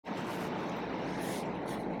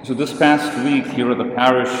So this past week here at the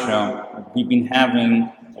parish,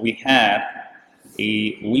 we had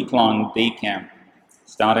a week-long day camp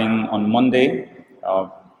starting on Monday,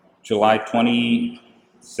 July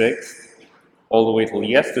 26th, all the way till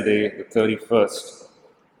yesterday, the 31st.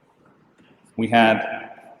 We had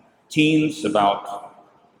teens, about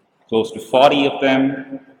close to 40 of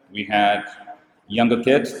them. We had younger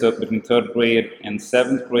kids between third grade and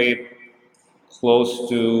seventh grade, close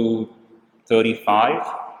to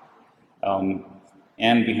 35. And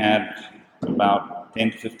we had about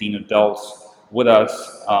 10 to 15 adults with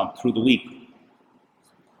us through the week.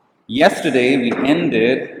 Yesterday, we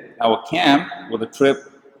ended our camp with a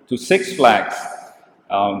trip to Six Flags,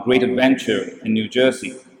 Great Adventure in New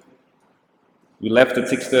Jersey. We left at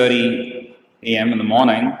 6:30 a.m. in the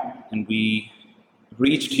morning, and we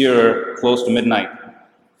reached here close to midnight.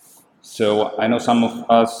 So I know some of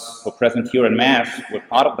us who are present here in Mass were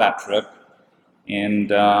part of that trip, and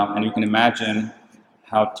you can imagine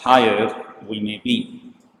how tired we may be.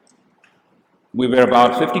 We were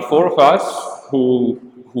about 54 of us who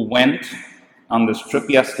went on this trip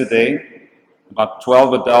yesterday, about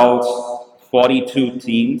 12 adults, 42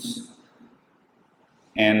 teens,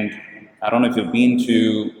 and I don't know if you've been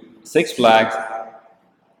to Six Flags,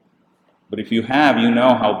 but if you have, you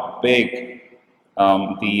know how big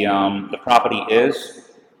the property is,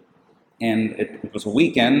 and it was a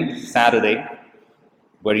weekend, Saturday,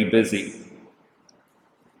 very busy.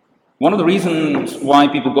 One of the reasons why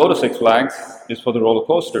people go to Six Flags is for the roller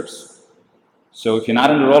coasters. So if you're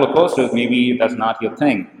not into roller coasters, maybe that's not your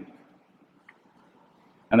thing.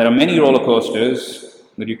 And there are many roller coasters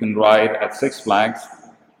that you can ride at Six Flags.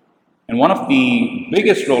 And one of the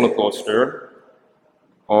biggest roller coaster,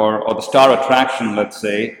 or the star attraction, let's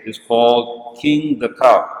say, is called King the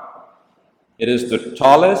Car. It is the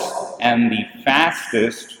tallest and the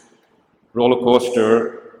fastest roller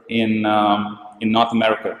coaster in North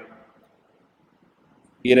America.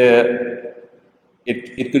 It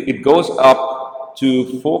goes up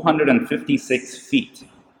to 456 feet.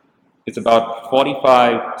 It's about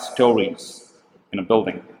 45 stories in a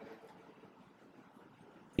building.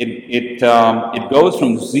 It goes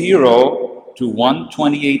from 0 to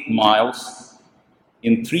 128 miles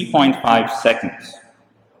in 3.5 seconds.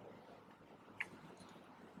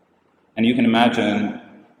 And you can imagine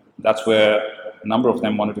that's where a number of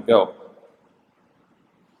them wanted to go.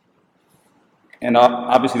 And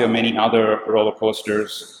obviously there are many other roller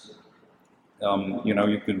coasters,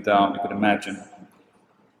 you could imagine.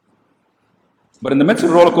 But in the midst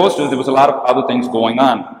of roller coasters, there was a lot of other things going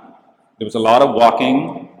on. There was a lot of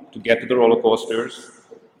walking to get to the roller coasters.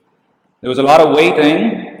 There was a lot of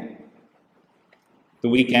waiting the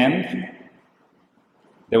weekend.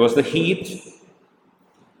 There was the heat.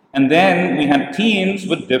 And then we had teens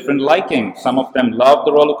with different likings. Some of them loved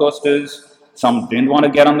the roller coasters. Some didn't want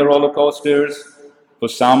to get on the roller coasters. For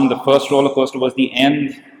some, the first roller coaster was the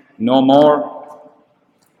end, no more.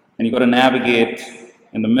 And you got to navigate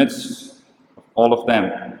in the midst of all of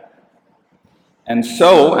them. And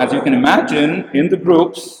so, as you can imagine, in the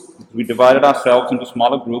groups, we divided ourselves into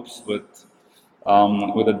smaller groups with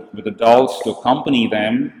adults to accompany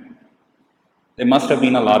them. There must have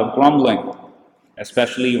been a lot of grumbling,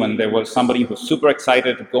 especially when there was somebody who was super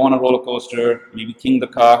excited to go on a roller coaster, maybe King the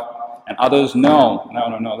Car, and others, no,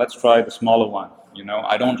 let's try the smaller one.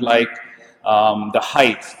 I don't like the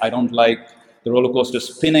heights. I don't like the roller coaster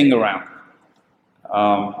spinning around.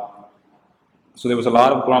 So there was a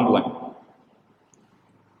lot of grumbling.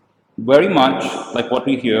 Very much like what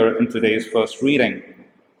we hear in today's first reading.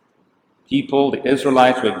 People, the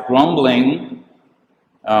Israelites, were grumbling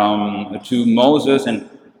to Moses and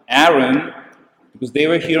Aaron because they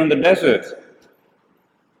were here in the desert,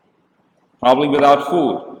 probably without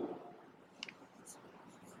food.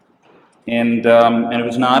 And it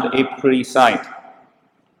was not a pretty sight.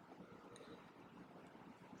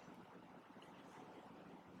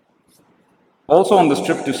 Also on this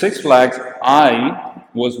trip to Six Flags, I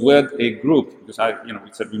was with a group, because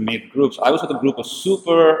we said we made groups. I was with a group of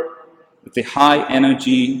super, let's say, high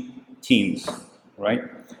energy teens, right?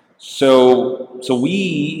 So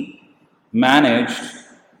we managed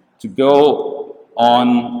to go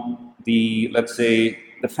on the, let's say,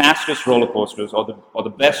 the fastest roller coasters or the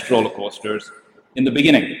best roller coasters in the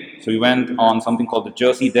beginning. So we went on something called the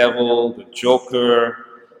Jersey Devil, the Joker.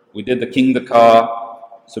 We did the King the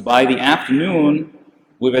Car. So by the afternoon,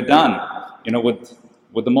 we were done,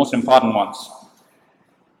 with the most important ones.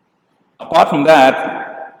 Apart from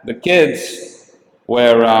that, the kids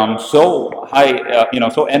were so high,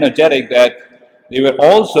 so energetic that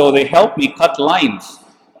they helped me cut lines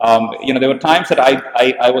There were times that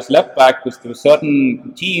I was left back because there were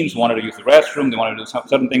certain teams who wanted to use the restroom, they wanted to do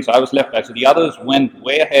certain things, so I was left back. So the others went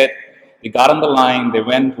way ahead, they got on the line, they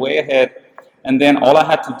went way ahead, and then all I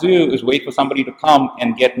had to do is wait for somebody to come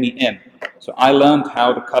and get me in. So I learned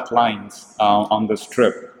how to cut lines on this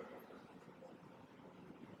trip.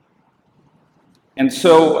 And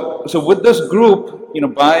so with this group,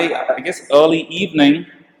 by I guess early evening,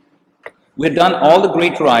 we had done all the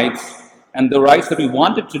great rides, and the rides that we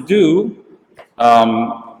wanted to do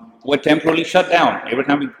were temporarily shut down. Every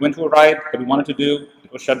time we went to a ride that we wanted to do,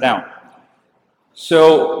 it was shut down.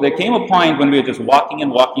 So there came a point when we were just walking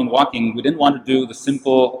and walking and walking. We didn't want to do the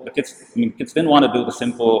simple. Kids didn't want to do the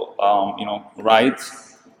simple,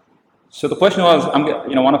 rides. So the question was,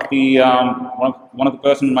 one of the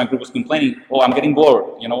person in my group was complaining, "Oh, I'm getting bored.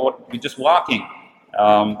 We're just walking.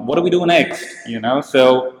 What do we do next?"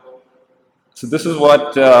 So this is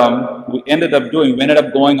what we ended up doing. We ended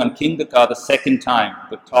up going on Kingda the second time,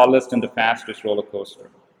 the tallest and the fastest roller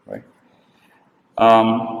coaster. Right?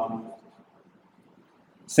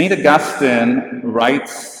 Saint Augustine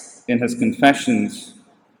writes in his Confessions,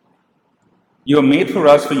 "You are made for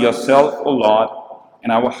us for yourself, O Lord,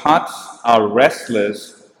 and our hearts are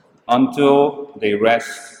restless until they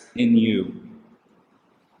rest in you."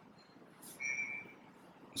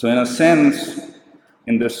 So in a sense,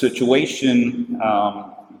 in this situation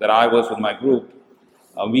that I was with my group,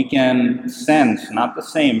 we can sense, not the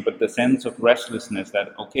same, but the sense of restlessness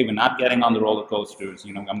that, okay, we're not getting on the roller coasters,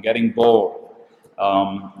 I'm getting bored.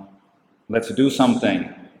 Let's do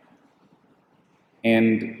something.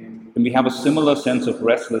 And we have a similar sense of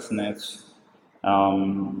restlessness,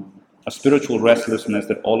 a spiritual restlessness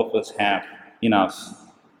that all of us have in us.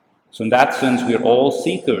 So in that sense, we're all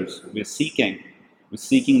seekers. We're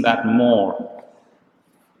seeking that more.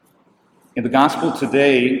 In the gospel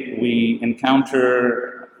today, we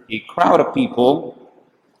encounter a crowd of people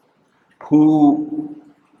who,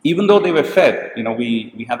 even though they were fed,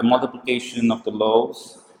 we had the multiplication of the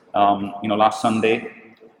loaves, last Sunday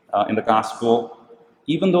in the gospel.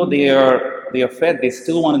 Even though they are fed, they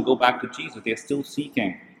still want to go back to Jesus. They are still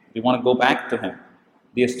seeking. They want to go back to Him.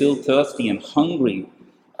 They are still thirsty and hungry.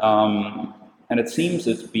 And it seems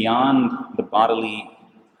it's beyond the bodily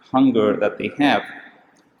hunger that they have.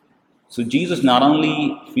 So Jesus not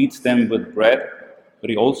only feeds them with bread, but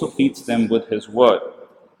He also feeds them with His word.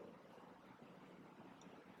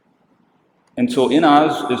 And so in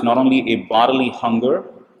us is not only a bodily hunger,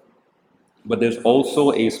 but there's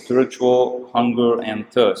also a spiritual hunger and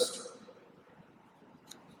thirst.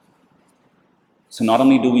 So not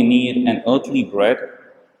only do we need an earthly bread,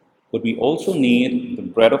 but we also need the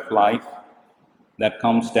bread of life that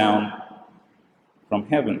comes down from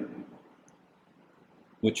heaven,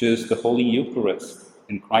 which is the Holy Eucharist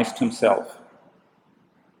in Christ Himself,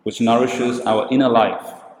 which nourishes our inner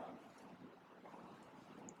life.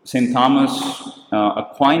 St. Thomas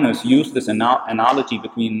Aquinas used this analogy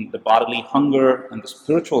between the bodily hunger and the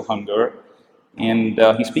spiritual hunger, and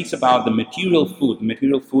he speaks about the material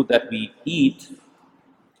food that we eat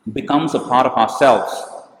becomes a part of ourselves,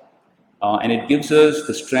 and it gives us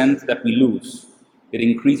the strength that we lose. It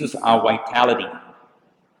increases our vitality.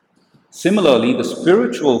 Similarly, the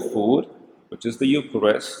spiritual food, which is the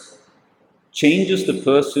Eucharist, changes the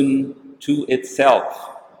person to itself.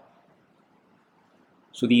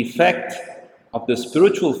 So the effect of the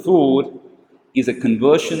spiritual food is a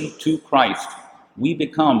conversion to Christ. We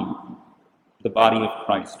become the body of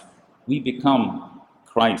Christ. We become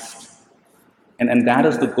Christ. And that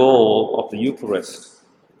is the goal of the Eucharist.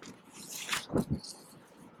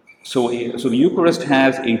 So the Eucharist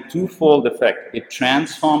has a twofold effect. It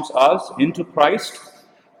transforms us into Christ,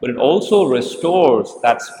 but it also restores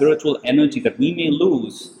that spiritual energy that we may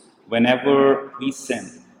lose whenever we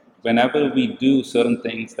sin, whenever we do certain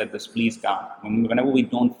things that displease God, whenever we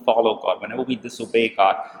don't follow God, whenever we disobey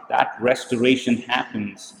God. That restoration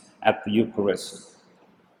happens at the Eucharist.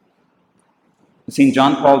 St.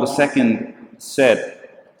 John Paul II said,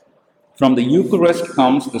 "From the Eucharist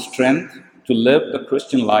comes the strength to live the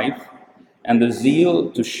Christian life and the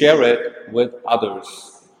zeal to share it with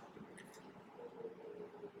others."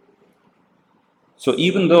 So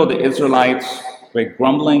even though the Israelites were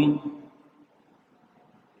grumbling,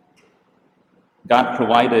 God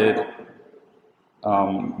provided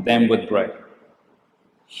them with bread.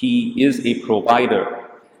 He is a provider.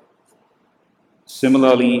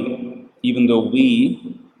 Similarly, even though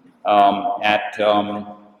we at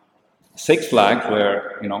Six Flags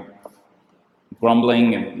were,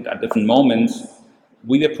 grumbling and at different moments,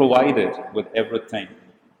 we were provided with everything.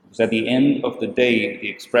 Because at the end of the day, the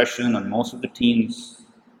expression on most of the teams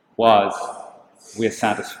was, we are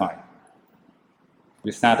satisfied.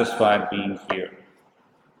 We're satisfied being here.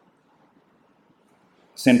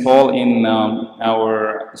 St. Paul, in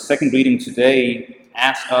our second reading today,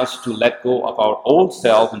 asks us to let go of our old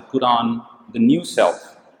self and put on the new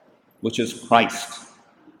self, which is Christ.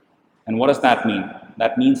 And what does that mean?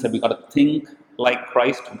 That means that we've got to think like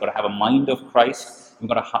Christ, we've got to have a mind of Christ, we've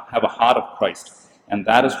got to have a heart of Christ. And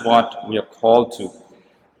that is what we are called to.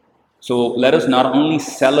 So let us not only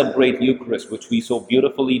celebrate Eucharist, which we so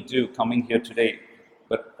beautifully do coming here today,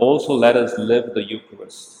 but also let us live the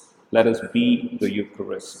Eucharist. Let us be the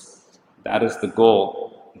Eucharist. That is the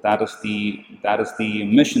goal. That is the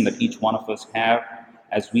mission that each one of us have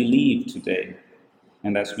as we leave today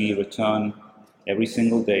and as we return every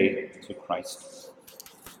single day to Christ.